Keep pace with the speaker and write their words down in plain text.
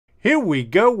Here we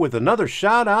go with another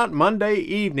Shout Out Monday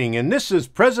evening, and this is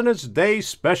President's Day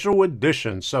Special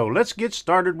Edition. So let's get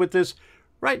started with this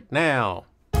right now.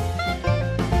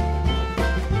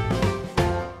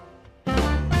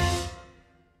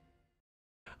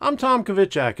 I'm Tom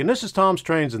Kovichak, and this is Tom's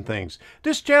Trains and Things.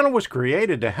 This channel was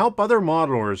created to help other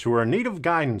modelers who are in need of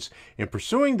guidance in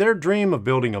pursuing their dream of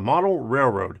building a model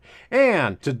railroad.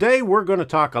 And today we're going to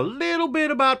talk a little bit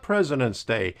about President's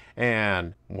Day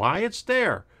and why it's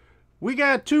there. We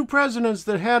got two presidents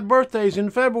that had birthdays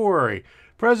in February.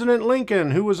 President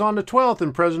Lincoln, who was on the 12th,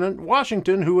 and President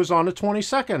Washington, who was on the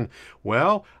 22nd.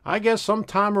 Well, I guess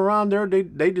sometime around there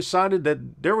they decided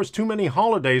that there was too many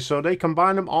holidays, so they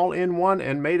combined them all in one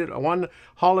and made it one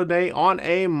holiday on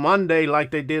a Monday, like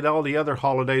they did all the other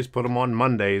holidays, put them on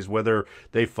Mondays, whether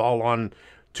they fall on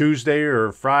Tuesday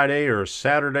or Friday or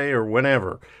Saturday or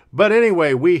whenever. But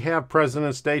anyway, we have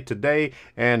President's Day today,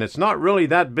 and it's not really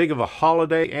that big of a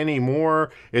holiday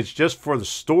anymore. It's just for the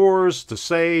stores to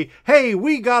say, hey,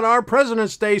 we got our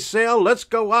President's Day sale. Let's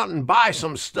go out and buy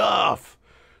some stuff.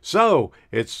 So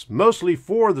it's mostly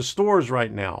for the stores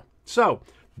right now. So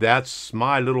that's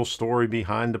my little story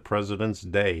behind the President's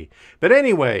Day. But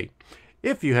anyway,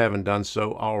 if you haven't done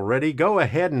so already, go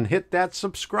ahead and hit that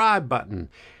subscribe button,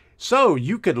 so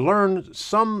you could learn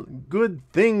some good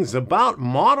things about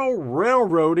model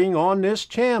railroading on this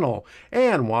channel.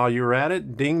 And while you're at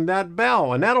it, ding that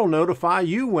bell, and that'll notify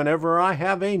you whenever I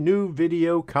have a new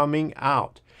video coming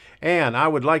out. And I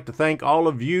would like to thank all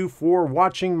of you for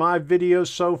watching my videos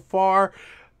so far.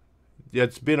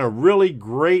 It's been a really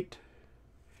great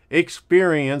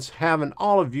experience having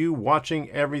all of you watching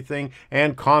everything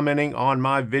and commenting on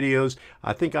my videos.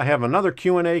 I think I have another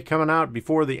Q&A coming out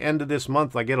before the end of this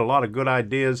month. I get a lot of good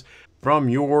ideas from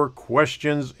your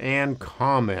questions and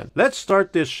comments. Let's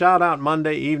start this Shout Out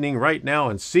Monday evening right now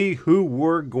and see who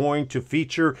we're going to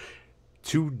feature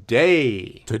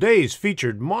today. Today's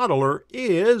featured modeler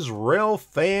is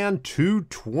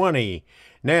Railfan220.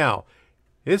 Now,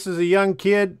 this is a young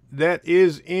kid that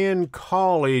is in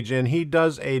college, and he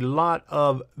does a lot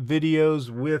of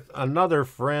videos with another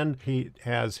friend. He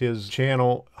has his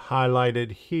channel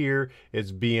highlighted here.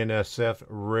 It's BNSF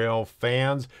Rail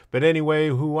Fans. But anyway,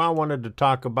 who I wanted to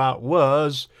talk about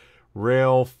was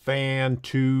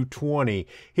Railfan220.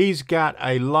 He's got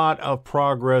a lot of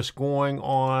progress going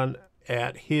on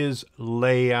at his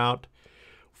layout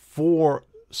for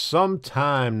some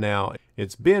time now.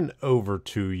 It's been over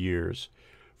 2 years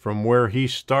from where he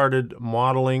started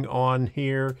modeling on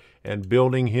here and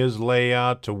building his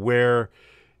layout to where,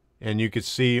 and you can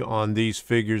see on these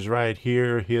figures right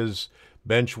here, his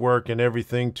bench work and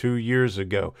everything 2 years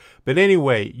ago. But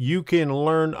anyway, you can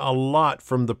learn a lot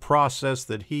from the process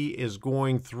that he is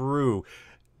going through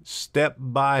step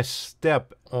by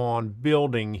step on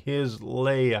building his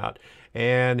layout.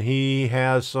 And he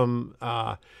has some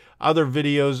other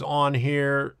videos on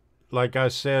here, like I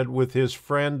said, with his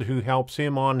friend who helps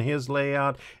him on his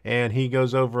layout, and he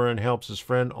goes over and helps his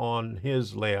friend on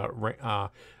his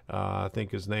layout. I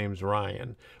think his name's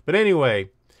Ryan. But anyway,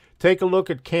 take a look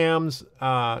at Cam's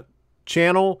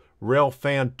channel,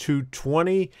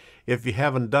 Railfan220. If you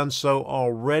haven't done so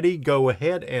already, go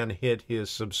ahead and hit his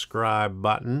subscribe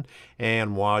button.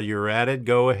 And while you're at it,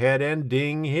 go ahead and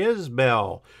ding his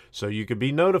bell so you can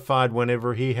be notified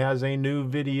whenever he has a new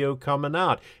video coming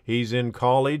out. He's in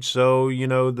college, so, you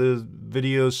know, the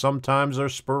videos sometimes are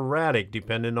sporadic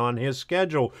depending on his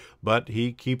schedule, but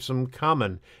he keeps them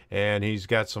coming. And he's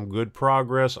got some good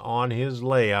progress on his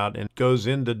layout and goes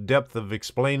into depth of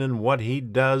explaining what he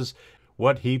does,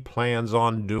 what he plans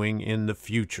on doing in the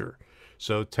future.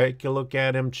 So take a look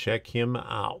at him, check him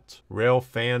out,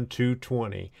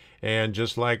 Railfan220. And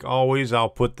just like always, I'll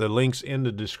put the links in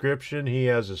the description. He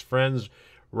has his friends,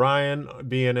 Ryan,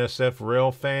 BNSF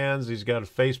Rail Fans. He's got a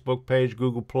Facebook page,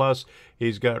 Google+.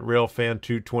 He's got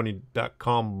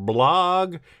railfan220.com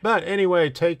blog. But anyway,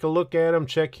 take a look at him,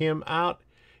 check him out.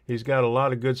 He's got a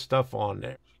lot of good stuff on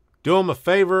there. Do him a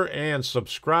favor and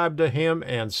subscribe to him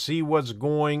and see what's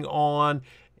going on.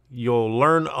 You'll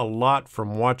learn a lot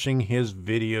from watching his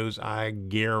videos, I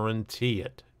guarantee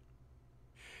it.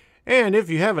 And if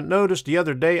you haven't noticed, the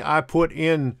other day I put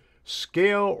in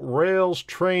Scale Rails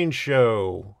Train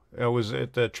Show. I was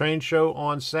at the train show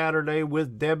on Saturday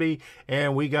with Debbie,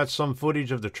 and we got some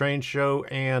footage of the train show,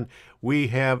 and we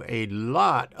have a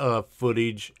lot of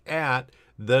footage at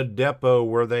the depot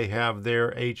where they have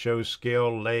their HO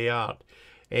scale layout.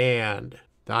 And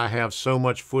I have so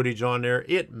much footage on there,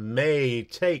 it may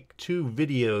take 2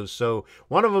 videos. So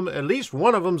one of them, at least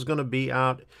one of them, is going to be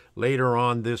out later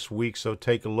on this week. So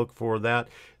take a look for that.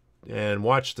 And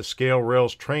watch the Scale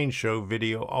Rails Train Show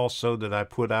video also that I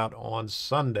put out on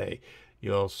Sunday.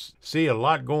 You'll see a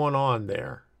lot going on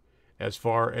there. As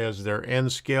far as their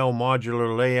N-scale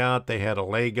modular layout, they had a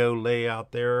Lego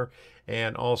layout there.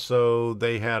 And also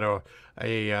they had a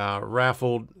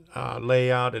raffled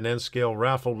layout, an N-scale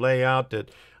raffle layout that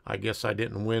I guess I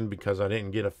didn't win because I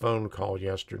didn't get a phone call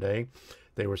yesterday.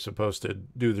 They were supposed to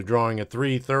do the drawing at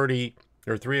 3:30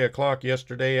 or 3 o'clock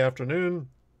yesterday afternoon.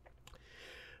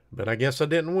 But I guess I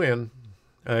didn't win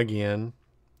again.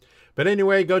 But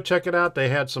anyway, go check it out. They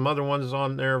had some other ones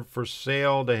on there for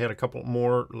sale. They had a couple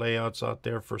more layouts out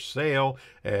there for sale.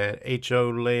 HO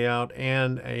layout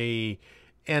and a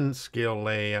N-scale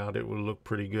layout. It will look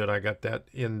pretty good. I got that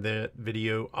in that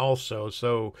video also.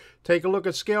 So take a look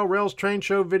at Scale Rails Train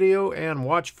Show video and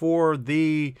watch for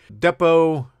the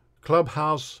Depot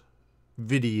Clubhouse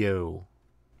video.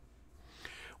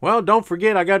 Well, don't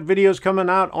forget, I got videos coming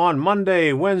out on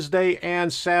Monday, Wednesday,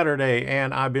 and Saturday,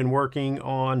 and I've been working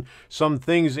on some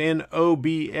things in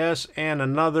OBS and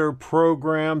another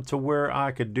program to where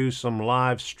I could do some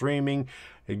live streaming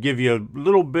and give you a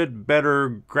little bit better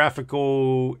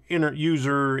graphical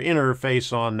user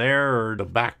interface on there, or the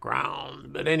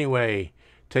background. But anyway,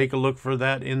 take a look for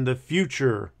that in the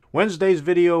future. Wednesday's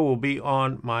video will be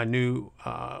on my new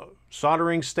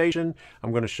soldering station. I'm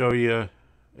going to show you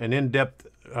an in-depth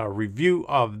review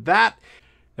of that.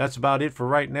 That's about it for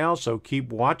right now, so keep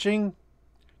watching.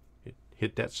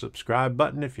 Hit that subscribe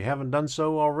button if you haven't done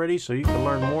so already so you can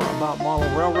learn more about model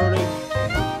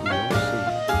railroading.